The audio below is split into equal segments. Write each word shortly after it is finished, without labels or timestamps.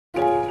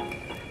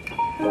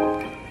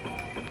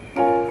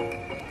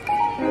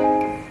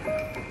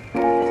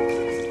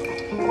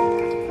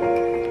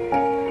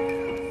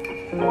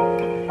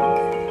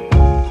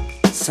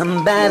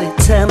Somebody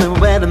tell me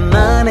where the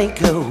money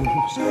goes,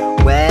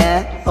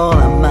 where all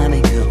the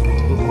money goes.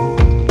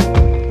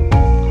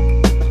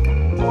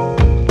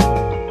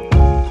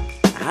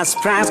 As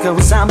price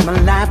goes up,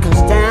 my life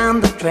goes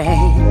down the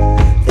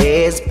drain.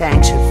 These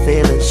banks should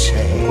feel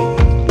ashamed.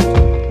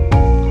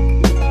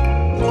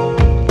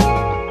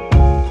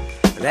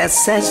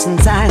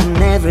 Recession's high and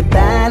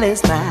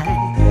everybody's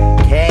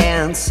mind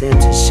can't seem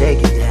to shake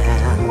it down.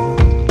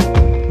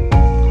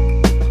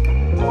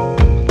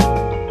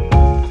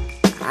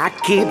 I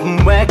keep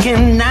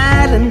working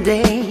night and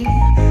day,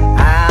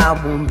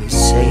 I won't be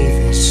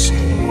safe as safe.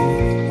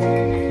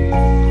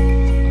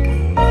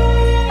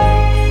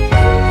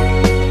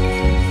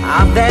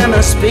 There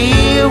must be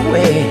a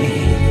way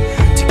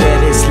to get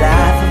this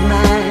life of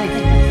mine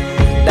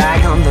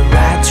back on the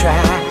right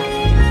track.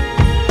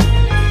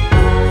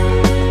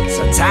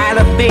 So tired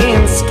of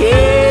being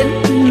scared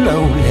and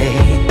lonely,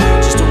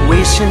 just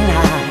wishing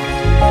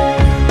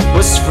I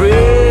was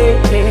free.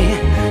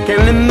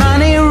 Can the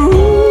money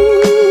rule?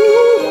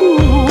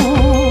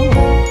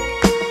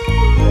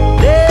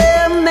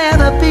 There'll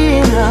never be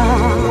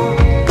enough.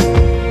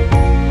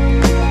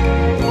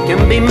 Can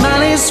be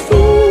money's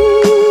fool.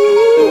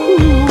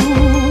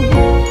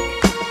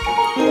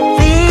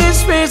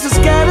 It's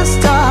gotta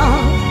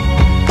stop.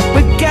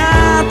 We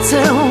got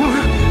to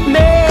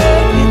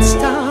make it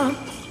stop.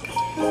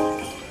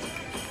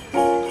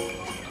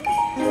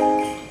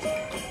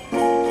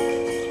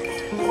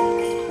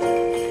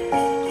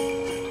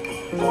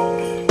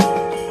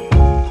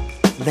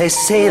 They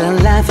say that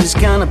life is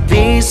gonna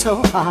be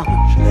so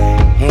harsh,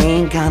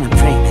 ain't gonna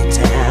bring me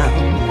down.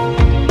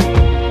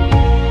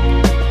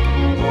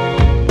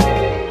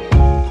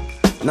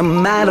 No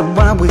matter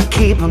what, we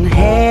keep on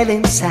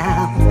heading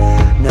south.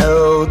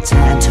 No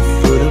time to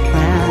fool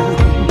around.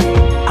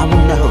 Oh,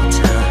 no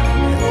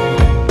time.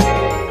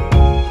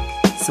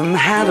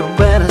 Somehow the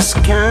world has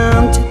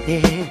come to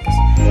this.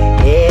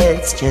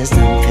 It's just a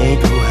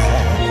paperwork.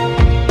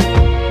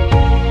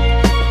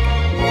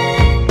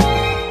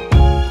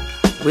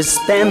 We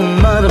spend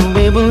more than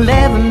we will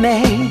ever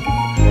make.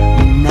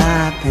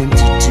 Nothing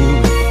to do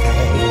with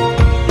fate.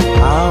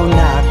 Oh,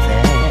 nothing.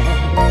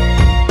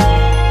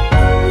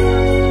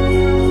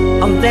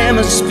 Oh, there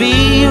must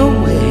be a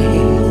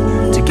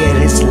way to get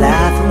this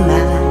life of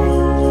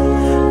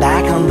mine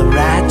back on the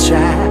right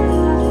track.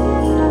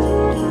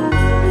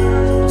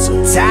 So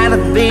tired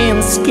of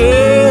being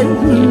scared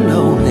and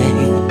lonely,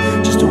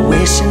 just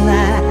wishing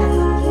I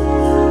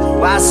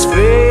was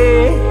free.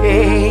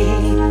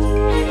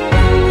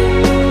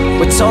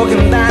 We're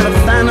talking about the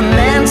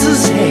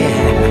fundamentals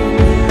here,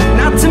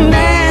 not to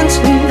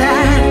mention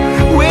that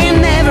we're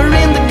never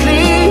in the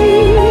clear.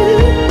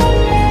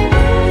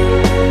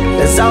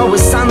 There's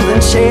always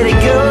something shady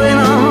going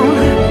on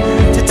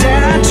to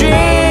tear our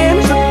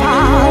dreams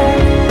apart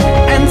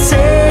and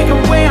take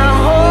away our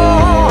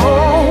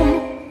home.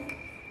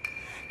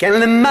 Can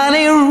the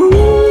money rule?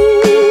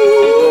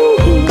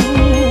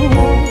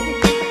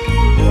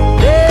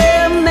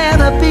 There'll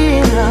never be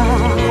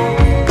enough.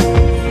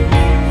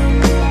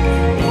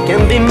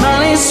 Can be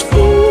money's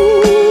fool.